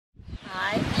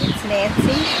Hi, it's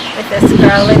Nancy with This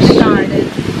Girl in the Garden.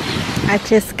 I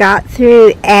just got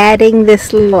through adding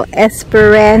this little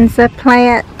Esperanza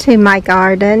plant to my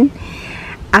garden.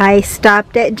 I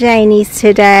stopped at Janie's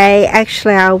today.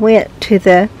 Actually, I went to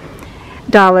the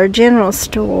Dollar General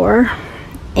store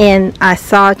and I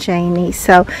saw Janie.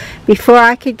 So before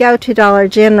I could go to Dollar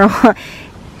General,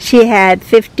 she had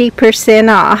 50%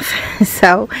 off.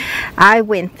 So I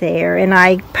went there and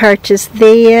I purchased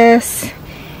this.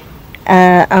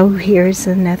 Oh, here's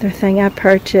another thing I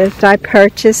purchased. I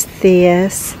purchased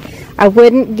this. I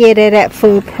wouldn't get it at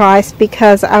full price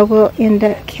because I will end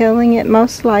up killing it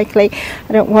most likely.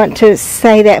 I don't want to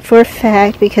say that for a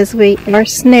fact because we are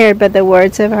snared by the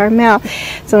words of our mouth.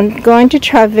 So I'm going to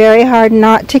try very hard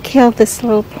not to kill this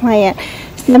little plant.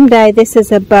 Someday, this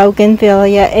is a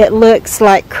bougainvillea. It looks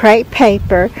like crepe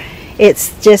paper.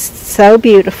 It's just so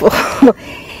beautiful.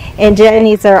 And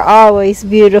Janies are always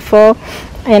beautiful.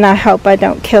 And I hope I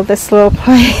don't kill this little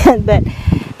plant, but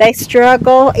they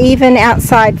struggle even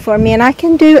outside for me, and I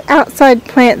can do outside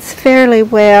plants fairly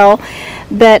well,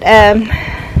 but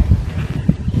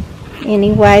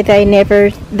anyway,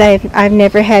 I've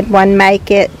never had one make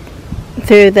it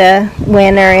through the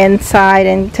winter inside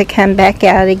and to come back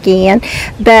out again.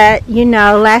 But you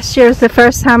know, last year was the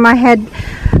first time I had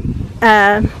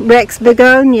Rex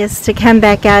begonias to come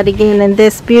back out again, and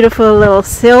this beautiful little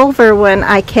silver one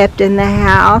I kept in the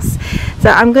house. So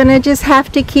I'm gonna just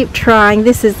have to keep trying.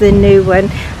 This is the new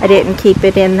one. I didn't keep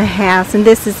it in the house, and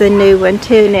this is a new one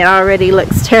too, and it already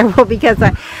looks terrible because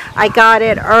I got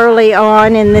it early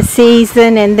on in the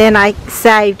season and then I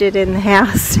saved it in the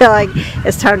house so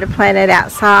it's time to plant it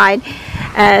outside.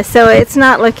 So it's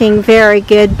not looking very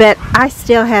good, but I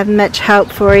still have much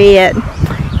hope for it.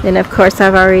 And of course,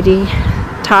 I've already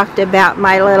talked about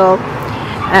my little,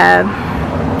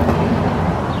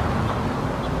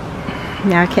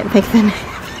 now I can't think of the name of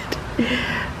it.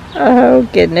 Oh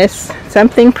goodness,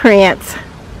 something Prince.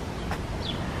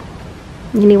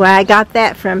 Anyway, I got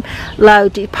that from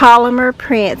Lodi, Polymer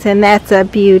Prince, and that's a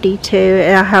beauty too.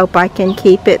 And I hope I can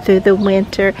keep it through the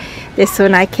winter. This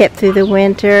one I kept through the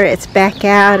winter. It's back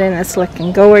out and it's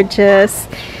looking gorgeous.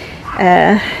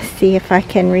 See if I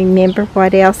can remember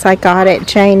what else I got at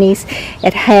Janie's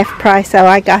at half price. Oh,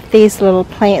 I got these little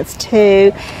plants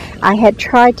too. I had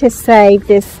tried to save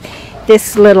this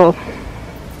little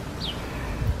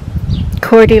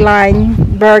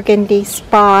cordyline burgundy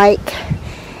spike,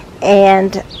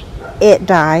 and it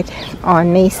died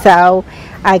on me, so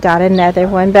I got another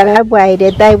one, but I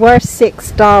waited. They were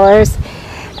 $6,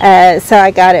 so I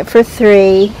got it for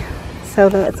 $3. So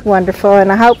that's wonderful,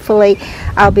 and hopefully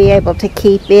I'll be able to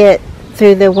keep it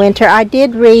through the winter. I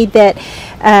did read that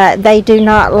they do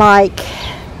not like,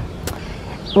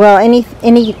 well, any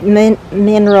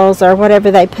minerals or whatever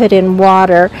they put in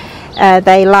water.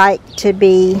 They like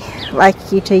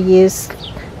you to use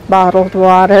bottled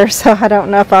water. So I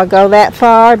don't know if I'll go that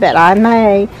far, but I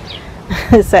may.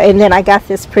 So, and then I got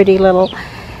this pretty little,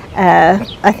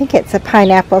 I think it's a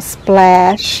pineapple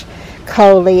splash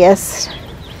coleus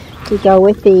to go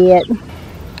with it.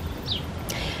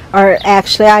 Or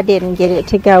actually, I didn't get it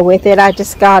to go with it. I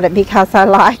just got it because I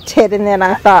liked it, and then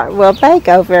I thought, well, they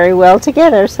go very well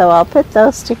together, so I'll put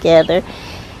those together.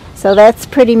 So that's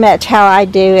pretty much how I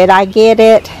do it. I get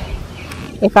it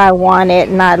if I want it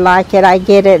and I like it. I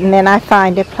get it and then I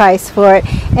find a place for it.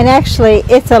 And actually,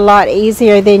 it's a lot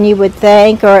easier than you would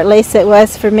think, or at least it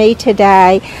was for me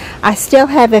today. I still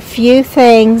have a few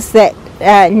things that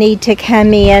need to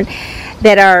come in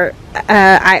that are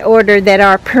I ordered that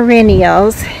are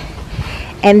perennials,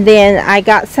 and then I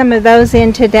got some of those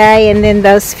in today, and then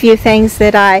those few things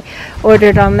that I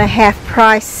ordered on the half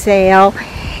price sale,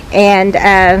 and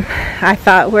I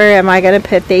thought, where am I going to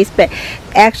put these? But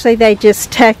actually they just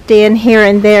tucked in here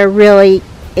and there really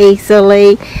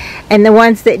easily. And the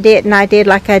ones that didn't, I did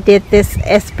like I did this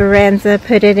Esperanza,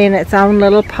 put it in its own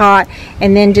little pot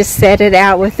and then just set it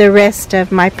out with the rest of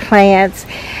my plants.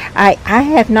 I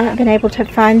have not been able to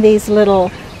find these little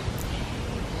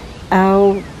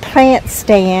plant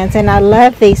stands, and I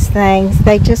love these things.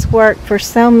 They just work for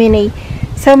so many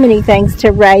things,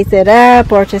 to raise it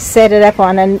up or to set it up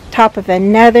on top of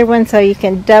another one so you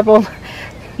can double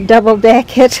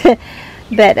deck it.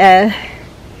 But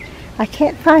I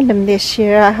can't find them this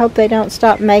year. I hope they don't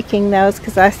stop making those,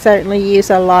 because I certainly use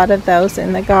a lot of those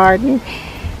in the garden.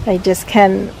 They just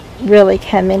really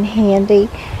come in handy.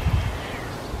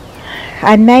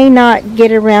 I may not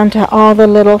get around to all the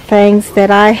little things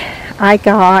that I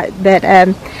got, but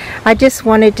I just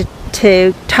wanted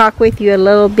to talk with you a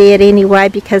little bit anyway,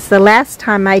 because the last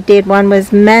time I did one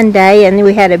was Monday, and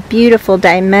we had a beautiful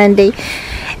day Monday.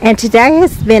 And today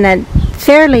has been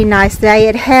fairly nice day.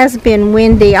 It has been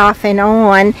windy off and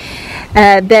on,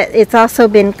 but it's also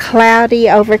been cloudy,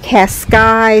 overcast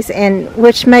skies, and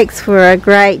which makes for a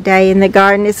great day in the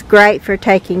garden. It's great for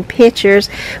taking pictures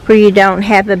where you don't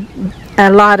have a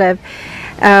lot of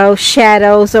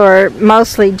shadows, or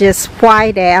mostly just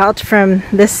white out from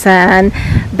the sun.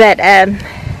 But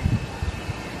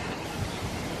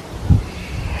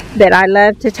I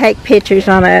love to take pictures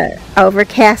on a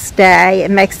overcast day.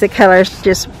 It makes the colors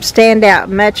just stand out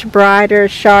much brighter,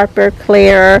 sharper,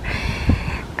 clearer.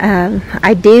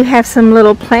 I do have some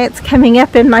little plants coming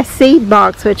up in my seed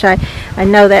box, which I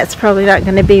know that's probably not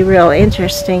going to be real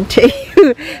interesting to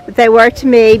you, but they were to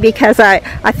me, because I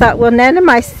thought, well, none of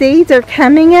my seeds are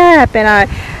coming up, and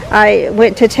I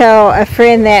went to tell a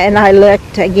friend that, and I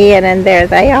looked again, and there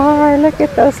they are. Look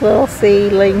at those little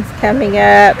seedlings coming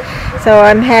up. So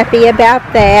I'm happy about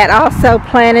that. Also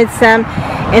planted some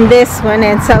in this one,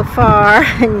 and so far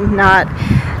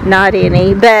not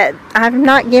any, but I've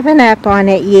not given up on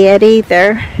it yet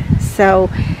either. So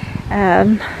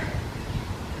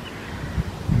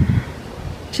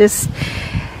just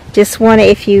want to,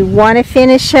 if you want to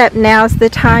finish up, now's the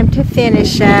time to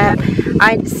finish up.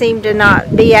 I seem to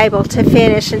not be able to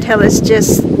finish until it's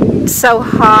just so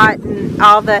hot and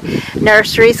all the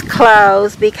nurseries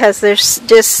close, because there's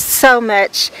just so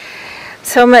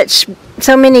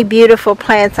many beautiful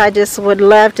plants. I just would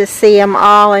love to see them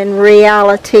all in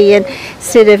reality, and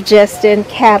instead of just in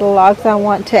catalogs. I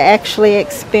want to actually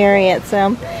experience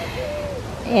them.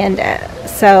 And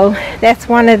so that's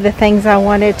one of the things I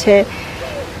wanted to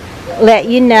let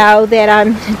you know, that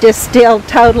I'm just still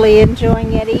totally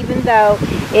enjoying it, even though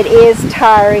it is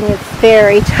tiring. It's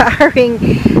very tiring,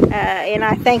 and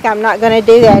I think I'm not going to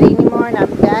do that anymore, and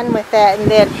I'm done with that.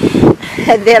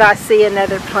 And then I see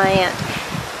another plant,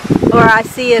 or I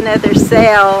see another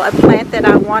sale, a plant that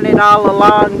I wanted all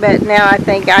along, but now I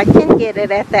think I can get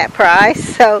it at that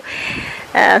price. So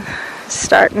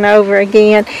starting over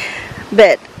again.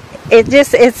 But it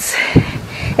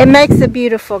makes a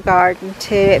beautiful garden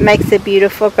too. It makes a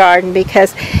beautiful garden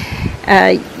because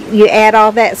you add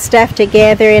all that stuff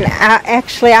together, and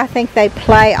I think they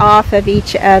play off of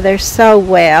each other so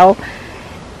well.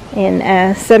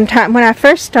 And sometime when I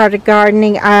first started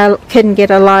gardening, I couldn't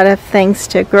get a lot of things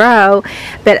to grow,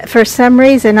 but for some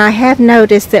reason I have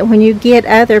noticed that when you get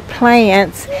other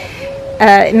plants,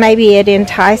 maybe it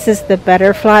entices the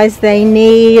butterflies they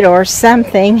need or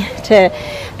something,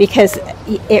 because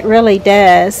it really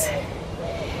does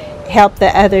help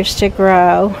the others to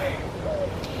grow.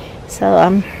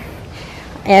 So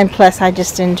and plus I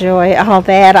just enjoy all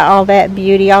that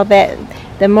beauty, all that.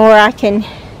 The more I can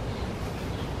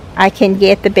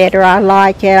get, the better I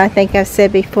like it. I think I've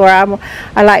said before,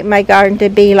 I like my garden to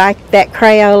be like that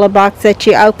Crayola box that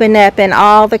you open up and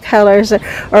all the colors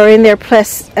are in there,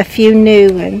 plus a few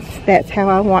new ones. That's how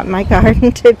I want my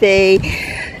garden to be.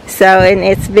 So, and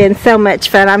it's been so much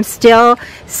fun. I'm still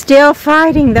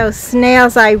fighting those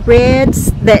snails. I read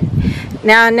that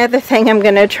now another thing I'm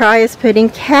going to try is putting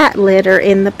cat litter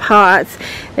in the pots.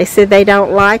 They said they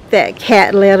don't like that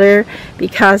cat litter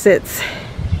because it's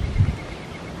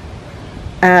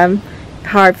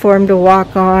hard for them to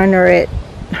walk on, or it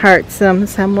hurts them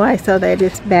some way, so they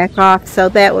just back off. So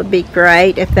that would be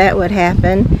great if that would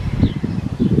happen.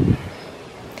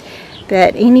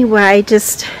 But anyway,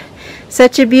 just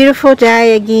such a beautiful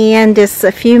day again. Just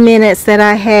a few minutes that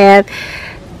I have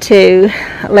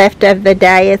left of the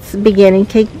day. It's beginning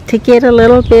to get a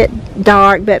little bit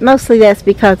dark, but mostly that's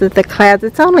because of the clouds.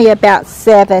 It's only about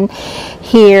 7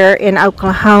 here in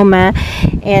Oklahoma,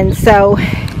 and so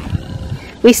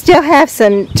we still have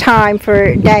some time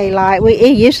for daylight.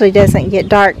 It usually doesn't get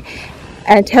dark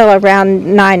until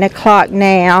around 9 o'clock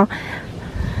now.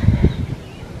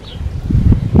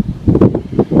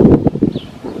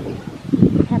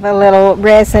 I have a little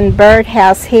resin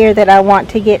birdhouse here that I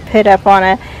want to get put up on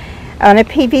a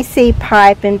PVC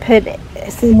pipe and put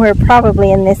somewhere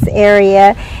probably in this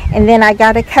area. And then I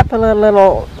got a couple of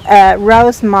little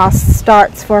rose moss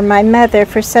starts for my mother.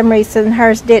 For some reason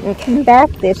hers didn't come back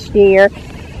this year,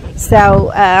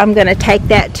 so I'm going to take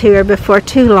that to her before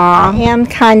too long. I am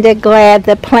kind of glad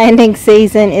the planting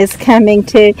season is coming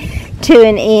to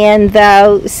an end,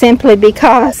 though, simply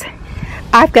because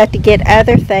I've got to get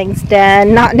other things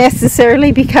done, not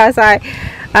necessarily because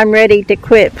I'm ready to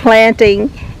quit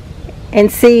planting and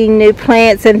seeing new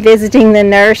plants and visiting the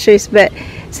nurseries, but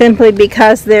simply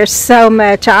because there's so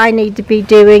much I need to be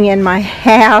doing in my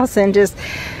house, and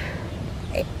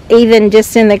even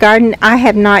just in the garden. I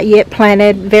have not yet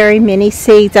planted very many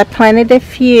seeds. I planted a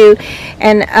few,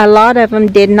 and a lot of them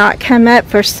did not come up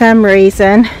for some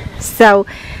reason. So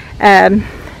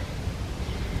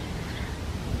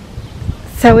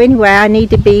So anyway, I need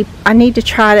to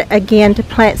try again to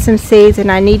plant some seeds,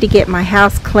 and I need to get my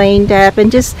house cleaned up,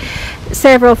 and just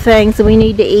several things. We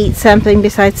need to eat something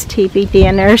besides TV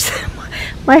dinners.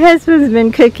 My husband's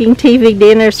been cooking TV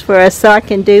dinners for us so I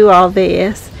can do all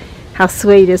this. How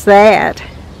sweet is that?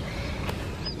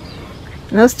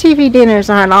 And those TV dinners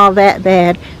aren't all that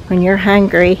bad when you're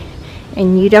hungry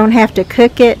and you don't have to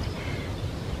cook it.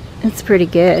 It's pretty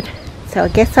good. So I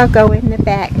guess I'll go in the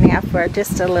back now for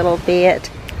just a little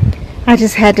bit. I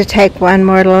just had to take one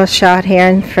more little shot here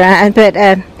in front, but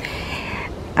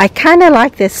I kind of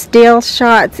like the still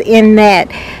shots in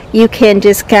that you can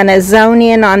just kind of zone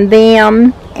in on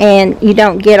them and you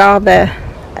don't get all the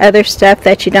other stuff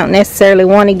that you don't necessarily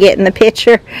want to get in the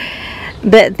picture.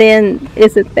 But then,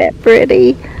 isn't that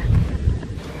pretty?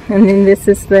 And then this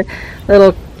is the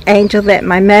little angel that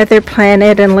my mother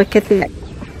planted, and look at that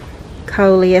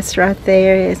coleus right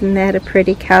there. Isn't that a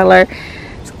pretty color?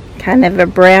 It's kind of a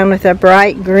brown with a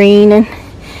bright green, and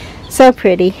so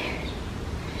pretty.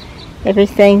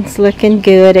 Everything's looking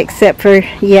good except for,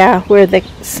 yeah, where the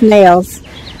snails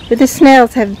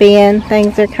have been.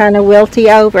 Things are kind of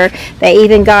wilty over. They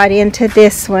even got into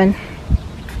this one.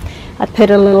 I put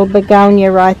a little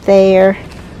begonia right there,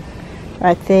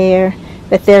 but they're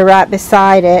right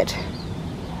beside it.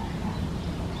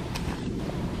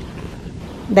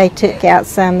 They took out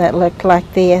some that looked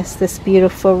like this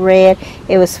beautiful red.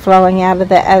 It was flowing out of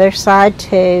the other side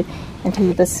too,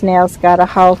 until the snails got a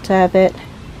hold of it.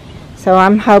 So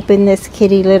I'm hoping this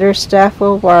kitty litter stuff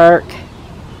will work.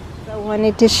 I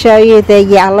wanted to show you the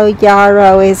yellow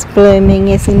yarrow is blooming.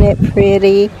 Isn't it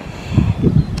pretty?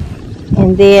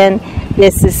 And then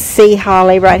this is sea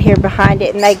holly right here behind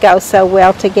it, and they go so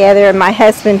well together. And my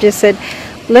husband just said,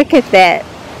 look at that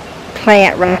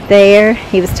plant right there.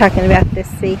 He was talking about this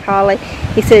sea holly.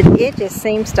 He said it just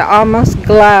seems to almost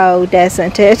glow,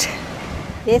 doesn't it?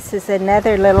 This is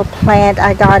another little plant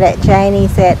I got at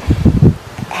Janie's at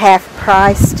half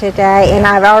price today, and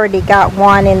I've already got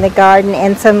one in the garden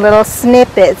and some little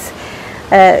snippets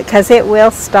because it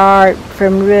will start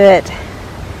from root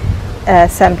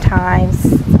sometimes.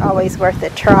 It's always worth a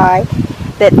try.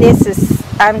 But this is,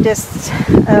 I'm just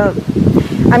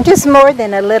more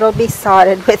than a little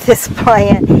besotted with this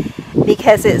plant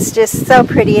because it's just so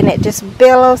pretty, and it just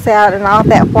billows out, and all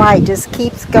that white just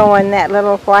keeps going, that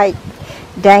little white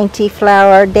dainty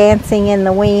flower dancing in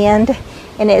the wind.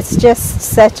 And it's just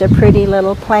such a pretty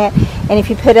little plant. And if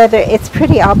you put it's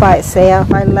pretty all by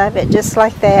itself. I love it just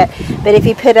like that. But if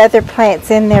you put other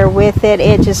plants in there with it,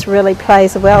 it just really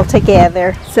plays well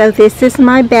together. So this is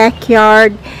my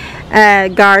backyard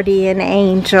guardian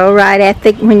angel. Right at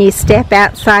when you step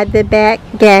outside the back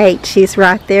gate, she's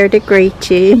right there to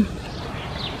greet you.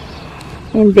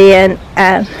 And then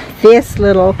this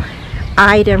little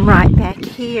item right back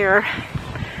here,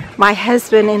 my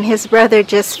husband and his brother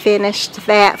just finished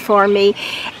that for me,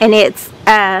 and it's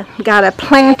got a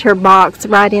planter box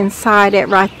right inside it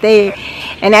right there.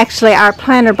 And actually our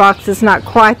planter box is not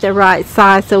quite the right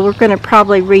size, so we're going to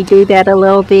probably redo that a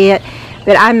little bit.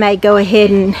 But I may go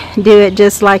ahead and do it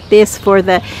just like this for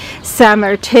the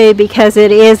summer too, because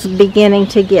it is beginning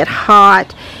to get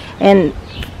hot, and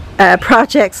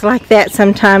projects like that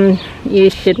sometimes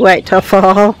you should wait till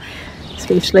fall,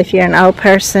 especially if you're an old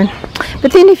person.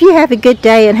 But then if you have a good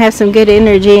day and have some good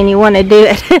energy and you want to do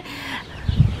it,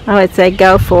 I would say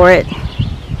go for it.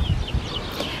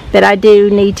 But I do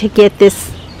need to get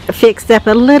this fixed up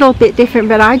a little bit different,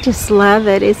 but I just love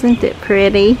it. Isn't it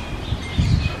pretty?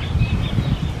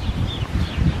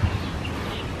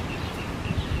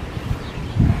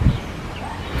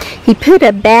 He put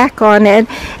a back on it,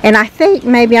 and I think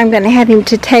maybe I'm going to have him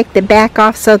to take the back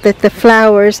off so that the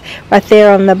flowers right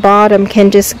there on the bottom can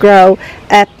just grow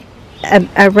up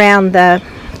around the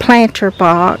planter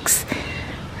box,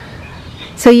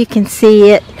 so you can see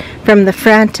it from the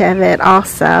front of it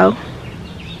also.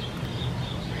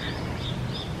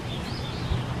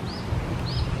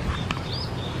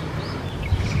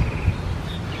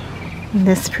 And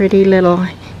this pretty little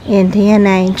Indian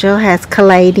angel has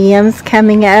caladiums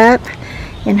coming up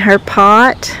in her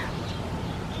pot.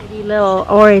 Pretty little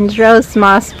orange rose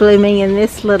moss blooming in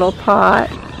this little pot.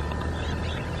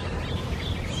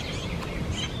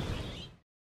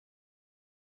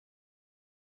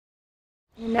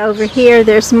 And over here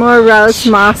there's more rose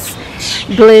moss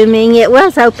blooming. It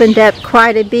was opened up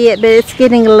quite a bit, but it's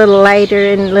getting a little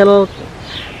later and a little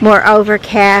more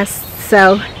overcast,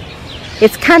 so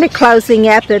it's kind of closing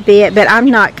up a bit, but I'm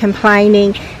not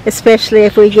complaining, especially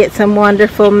if we get some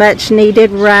wonderful much needed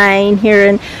rain here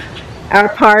in our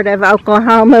part of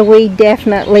Oklahoma. We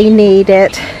definitely need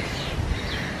it.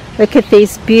 Look at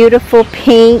these beautiful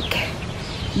pink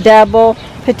double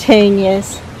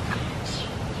petunias.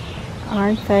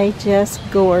 Aren't they just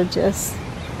gorgeous?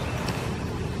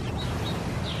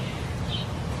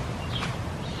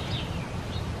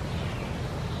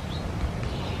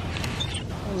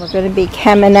 We're going to be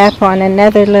coming up on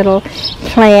another little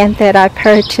plant that I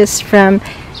purchased from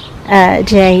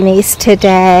Janie's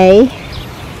today.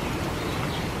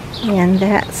 And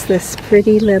that's this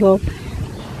pretty little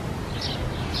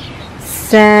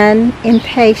Sun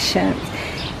Impatiens.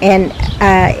 And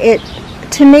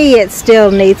to me it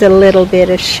still needs a little bit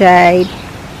of shade.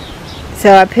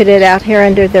 So I put it out here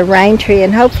under the rain tree,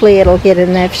 and hopefully it'll get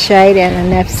enough shade and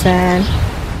enough sun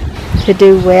to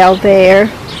do well there.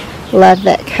 Love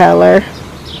that color.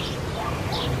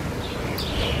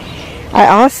 I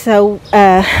also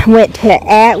went to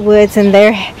Atwoods, and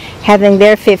they're having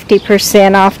their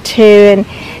 50% off too, and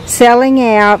selling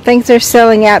out. Things are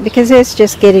selling out because it's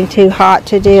just getting too hot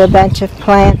to do a bunch of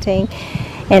planting,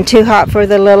 and too hot for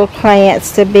the little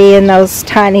plants to be in those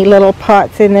tiny little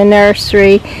pots in the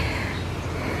nursery.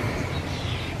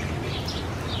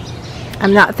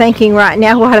 I'm not thinking right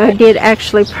now what I did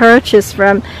actually purchase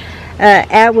from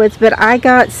Atwoods, but I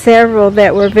got several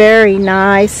that were very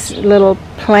nice little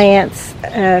plants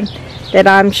that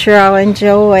I'm sure I'll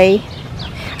enjoy.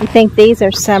 I think these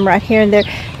are some right here, and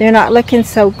they're not looking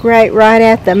so great right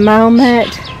at the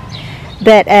moment,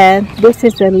 but this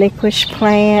is a licorice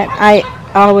plant. I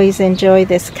always enjoy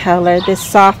this color, this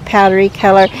soft powdery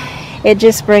color. It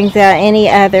just brings out any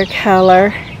other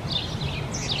color.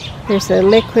 There's a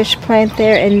licorice plant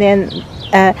there, and then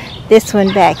this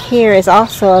one back here is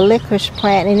also a licorice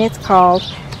plant, and it's called,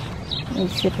 let me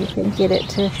see if we can get it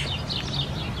to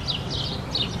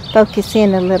focus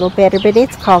in a little better, but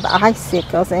it's called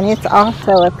Icicles, and it's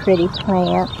also a pretty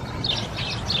plant.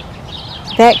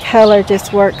 That color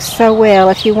just works so well.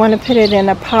 If you want to put it in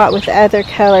a pot with other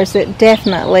colors, it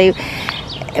definitely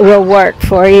will work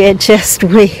for you. It just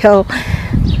will.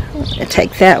 I'll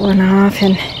take that one off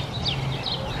and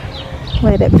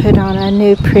let it put on a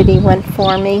new pretty one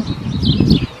for me.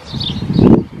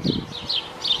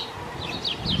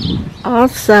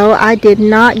 Also, I did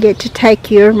not get to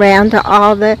take you around to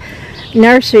all the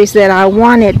nurseries that I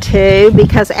wanted to,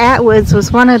 because Atwoods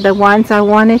was one of the ones I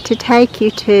wanted to take you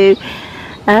to.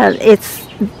 It's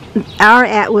our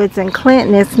Atwoods in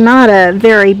Clinton. It's not a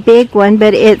very big one,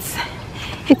 but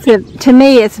to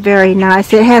me it's very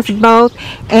nice. It has both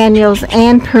annuals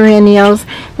and perennials,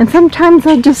 and sometimes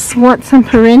I just want some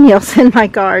perennials in my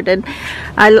garden.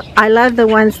 I love the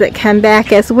ones that come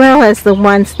back as well as the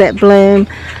ones that bloom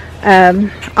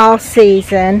all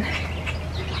season.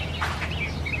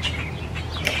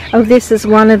 Oh, this is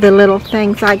one of the little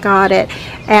things I got at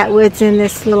Atwoods in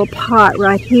this little pot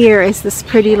right here is this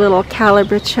pretty little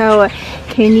Calabrachoa.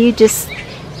 Can you just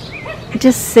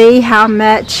see how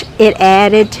much it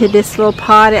added to this little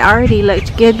pot? It already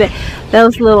looked good, but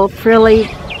those little frilly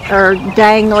or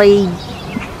dangly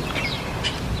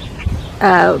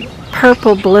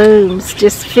purple blooms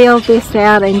just filled this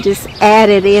out and just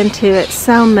added into it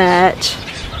so much.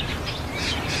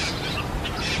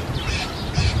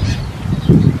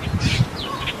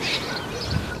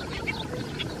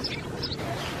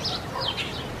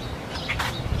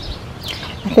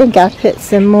 I think I put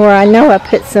some more. I know I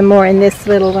put some more in this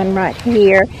little one right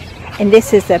here, and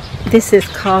this is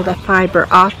called a fiber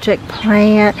optic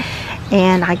plant,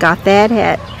 and I got that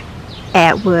at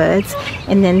Atwoods.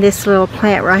 And then this little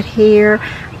plant right here,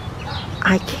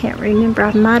 I can't remember.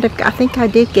 I think I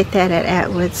did get that at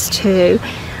Atwoods too,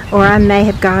 or I may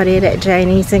have got it at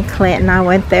Janie's in Clinton. I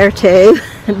went there too.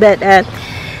 But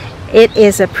it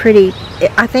is a pretty,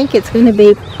 I think it's going to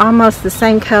be almost the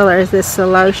same color as this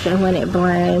Celosia when it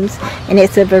blooms, and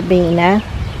it's a verbena.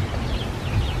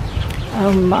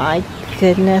 Oh my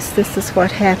goodness, this is what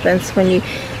happens when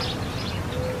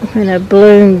a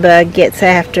bloom bug gets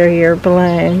after your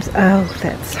blooms. Oh,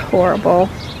 that's horrible.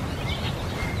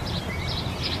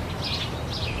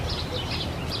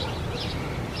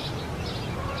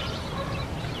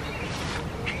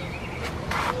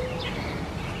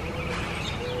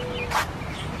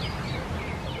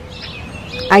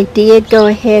 I did go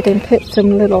ahead and put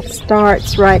some little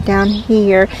starts right down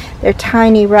here. They're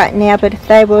tiny right now, but if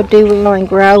they will do well and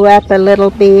grow up a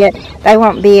little bit, they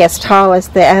won't be as tall as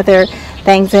the other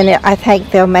things in it. I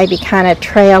think they'll maybe kind of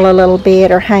trail a little bit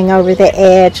or hang over the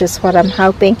edge is what I'm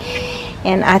hoping.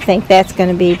 And I think that's going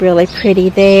to be really pretty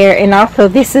there. And also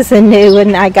this is a new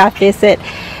one. I got this at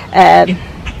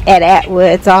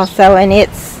Atwoods also, and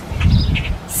it's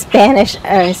Spanish,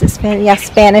 is it Spanish? Yeah,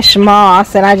 Spanish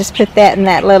moss, and I just put that in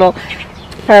that little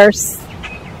first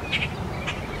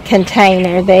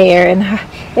container there, and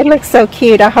It looks so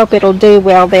cute. I hope it'll do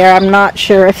well there. I'm not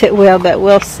sure if it will, but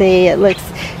we'll see. It looks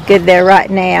good there right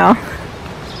now.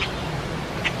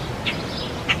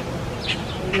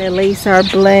 Lilies are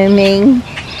blooming,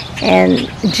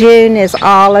 and June is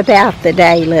all about the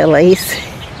daylilies.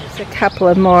 There's a couple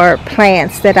of more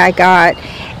plants that I got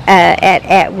at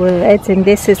Atwoods, and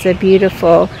this is a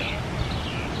beautiful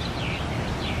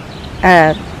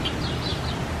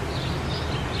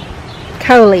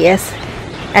coleus.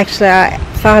 Actually, I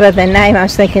thought of the name. I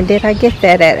was thinking, did I get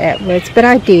that at Atwoods? But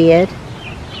I did.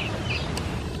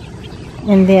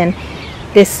 And then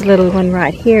this little one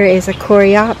right here is a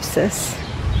coreopsis.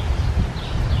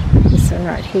 This one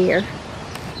right here.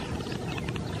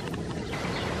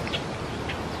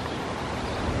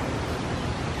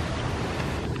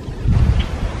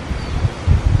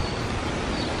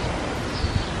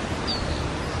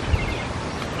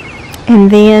 And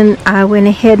then I went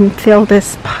ahead and filled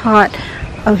this pot.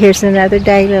 Oh, here's another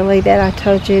daylily that I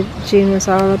told you June was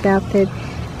all about the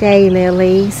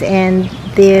daylilies. And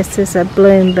this is a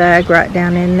bloom bug right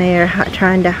down in there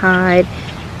trying to hide.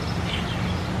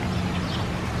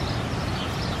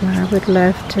 I would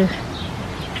love to,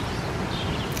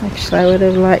 actually I would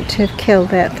have liked to have killed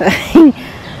that thing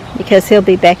because he'll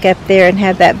be back up there and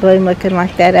have that bloom looking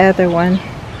like that other one.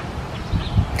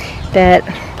 That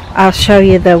I'll show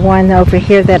you the one over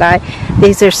here that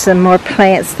these are some more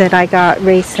plants that I got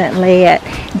recently at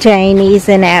Janie's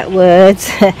and Atwoods.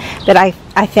 But I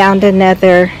found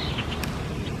another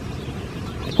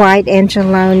white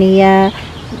angelonia,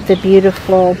 the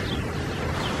beautiful,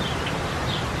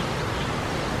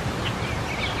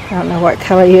 I don't know what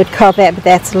color you would call that, but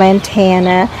that's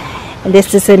lantana. And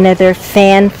this is another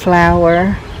fan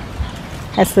flower.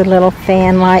 Has the little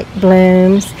fan-like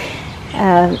blooms.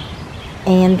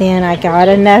 And then I got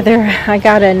another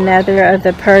of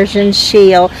the Persian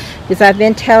shield, because I've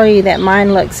been telling you that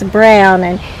mine looks brown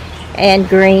and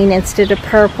green instead of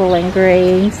purple and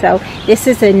green. So this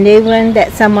is a new one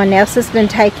that someone else has been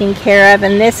taking care of,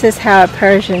 and this is how a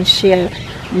Persian shield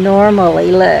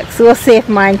normally looks. We'll see if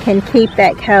mine can keep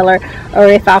that color, or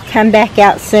if I'll come back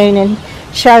out soon and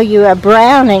show you a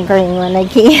brown and green one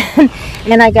again.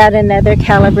 And I got another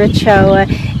calabrachoa.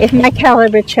 If my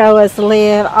calabrachoas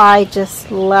live, I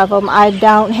just love them. I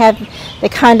don't have the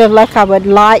kind of luck I would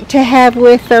like to have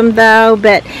with them though,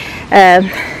 but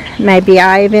maybe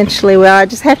I eventually will. I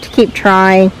just have to keep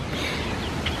trying.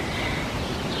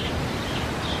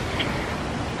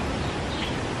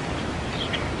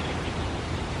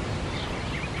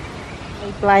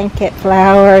 Blanket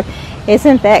flower.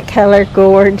 Isn't that color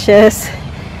gorgeous?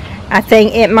 I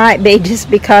think it might be just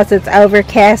because it's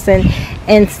overcast,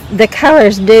 and the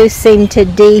colors do seem to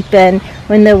deepen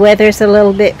when the weather's a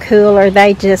little bit cooler.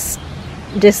 They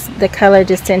the color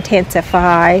just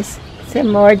intensifies. Some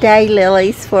more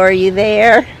daylilies for you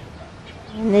there.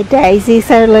 And the daisies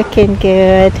are looking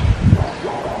good.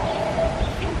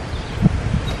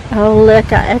 Oh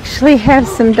look, I actually have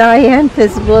some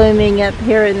dianthus blooming up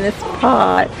here in this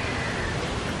pot.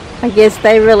 I guess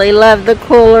they really love the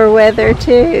cooler weather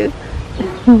too.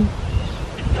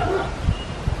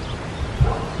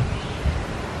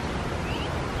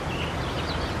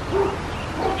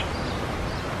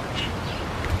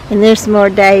 And there's more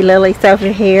daylilies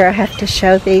over here. I have to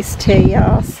show these to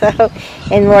y'all. So,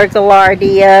 and more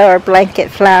gaillardia or blanket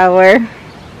flower.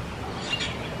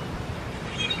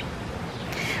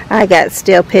 I got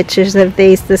still pictures of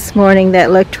these this morning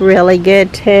that looked really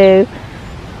good too.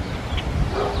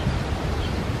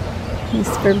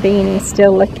 This verbena is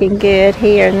still looking good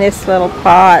here in this little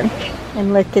pot.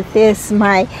 And look at this,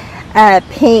 my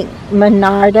pink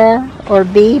monarda or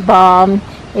bee balm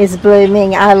is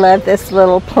blooming. I love this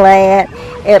little plant.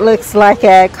 It looks like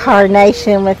a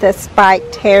carnation with a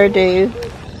spiked hairdo.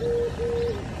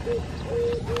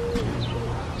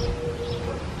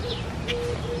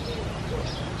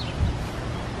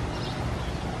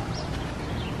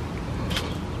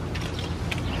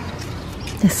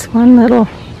 This one little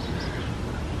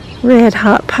red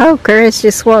hot poker is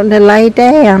just wanting to lay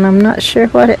down. I'm not sure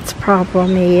what its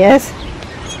problem is.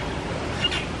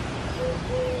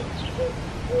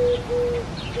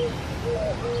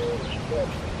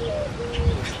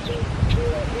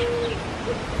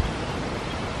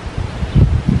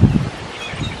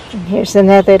 And here's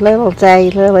another little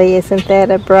daylily. Isn't that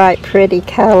a bright, pretty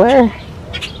color?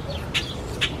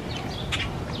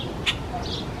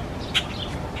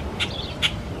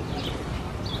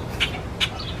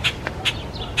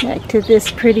 Back to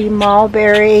this pretty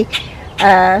mulberry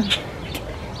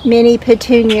mini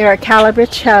petunia or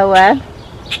calabrachoa.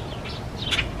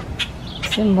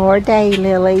 Some more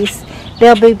daylilies.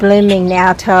 they'll be blooming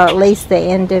now till at least the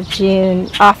end of June,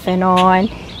 off and on.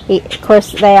 Of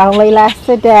course, they only last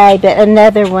a day, but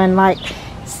another one like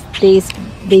these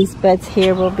buds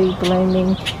here will be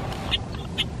blooming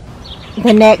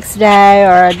the next day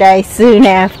or a day soon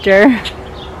after.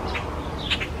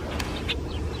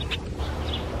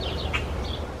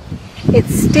 It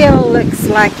still looks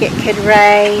like it could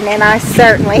rain, and I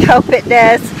certainly hope it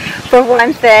does. For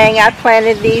one thing, I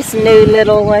planted these new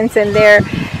little ones, and they're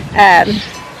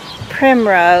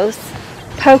primrose,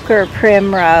 poker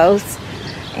primrose,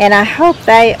 and I hope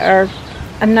they are,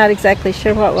 I'm not exactly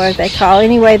sure what word they call.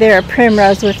 Anyway, they're a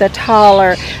primrose with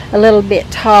a little bit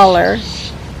taller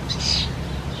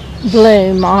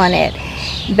bloom on it.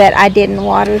 But I didn't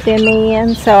water them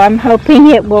in, so I'm hoping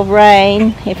it will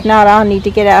rain. If not, I'll need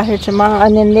to get out here tomorrow.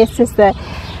 And then this is the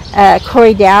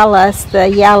Corydalis, the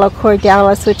yellow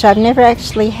Corydalis, which I've never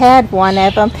actually had one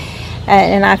of them,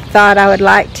 and I thought I would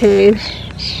like to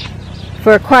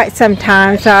for quite some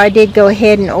time, so I did go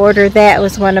ahead and order that. It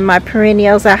was one of my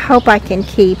perennials. I hope I can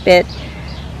keep it.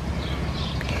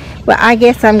 Well, I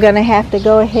guess I'm going to have to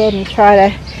go ahead and try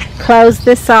to close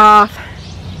this off.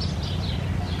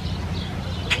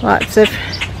 Lots of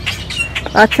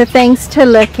things to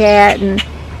look at, and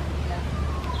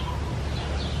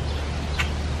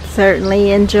certainly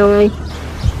enjoy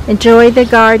the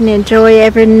garden, enjoy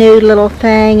every new little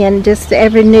thing, and just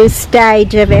every new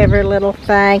stage of every little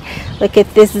thing. Look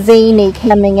at this zinnia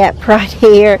coming up right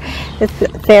here. It's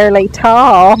fairly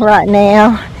tall right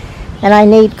now, and I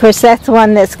need, of course, that's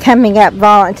one that's coming up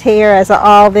volunteer as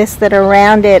all this that are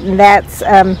around it, and that's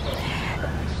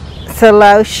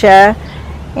celosia.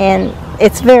 And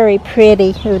it's very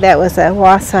pretty. Ooh, that was a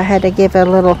wasp. I had to give a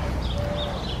little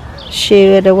shoo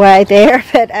it away there.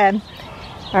 But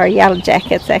or yellow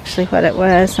jacket's actually what it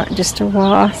was, not just a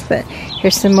wasp. But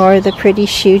here's some more of the pretty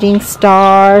shooting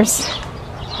stars.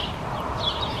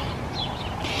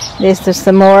 This is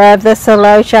some more of the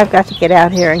celosia. I've got to get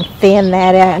out here and thin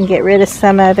that out and get rid of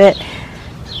some of it.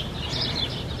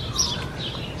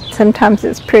 Sometimes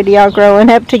it's pretty all growing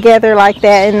up together like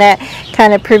that, and that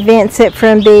kind of prevents it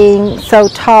from being so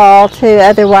tall too.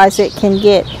 Otherwise it can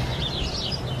get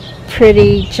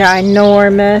pretty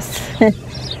ginormous.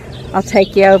 I'll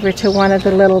take you over to one of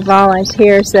the little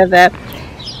volunteers of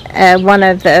one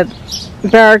of the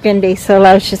burgundy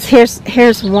celosias.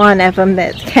 Here's one of them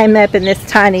that came up in this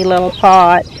tiny little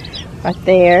pot right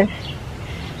there.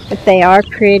 But they are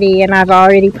pretty, and I've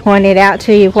already pointed out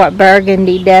to you what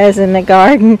burgundy does in the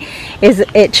garden. Is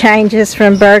it changes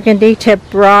from burgundy to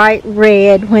bright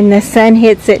red when the sun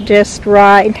hits it just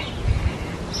right.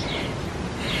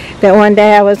 But one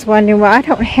day I was wondering, well, I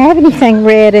don't have anything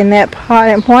red in that pot,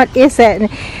 and what is that?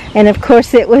 And of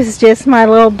course it was just my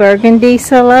little burgundy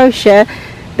celosia.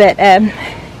 But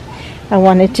I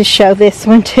wanted to show this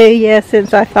one to you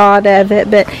since I thought of it.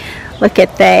 But look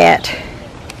at that.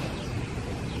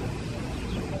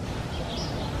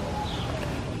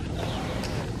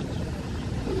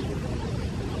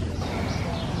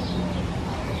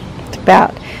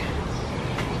 About,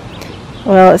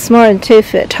 well, it's more than 2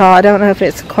 foot tall. I don't know if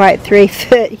it's quite 3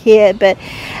 foot yet, but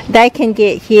they can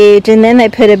get huge. And then they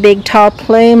put a big tall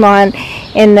plume on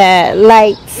in the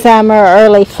late summer,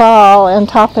 early fall on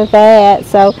top of that.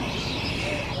 So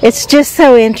it's just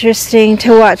so interesting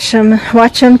to watch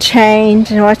them change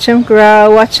and watch them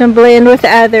grow, watch them blend with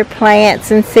other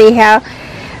plants, and see how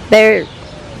they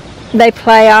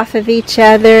play off of each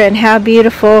other and how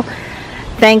beautiful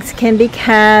things can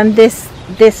become. This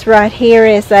right here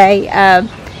is a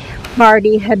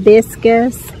hardy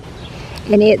hibiscus,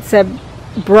 and it's a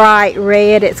bright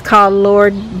red. It's called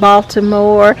Lord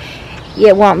Baltimore.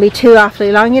 It won't be too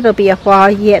awfully long. It'll be a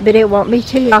while yet, but it won't be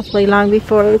too awfully long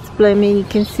before it's blooming. You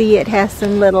can see it has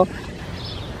some little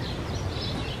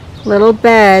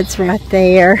buds right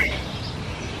there.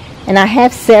 And I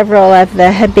have several of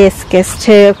the hibiscus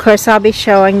too. Of course, I'll be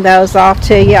showing those off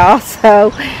to you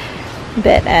also.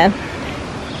 But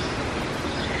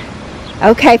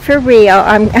okay, for real,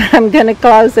 I'm gonna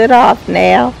close it off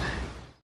now.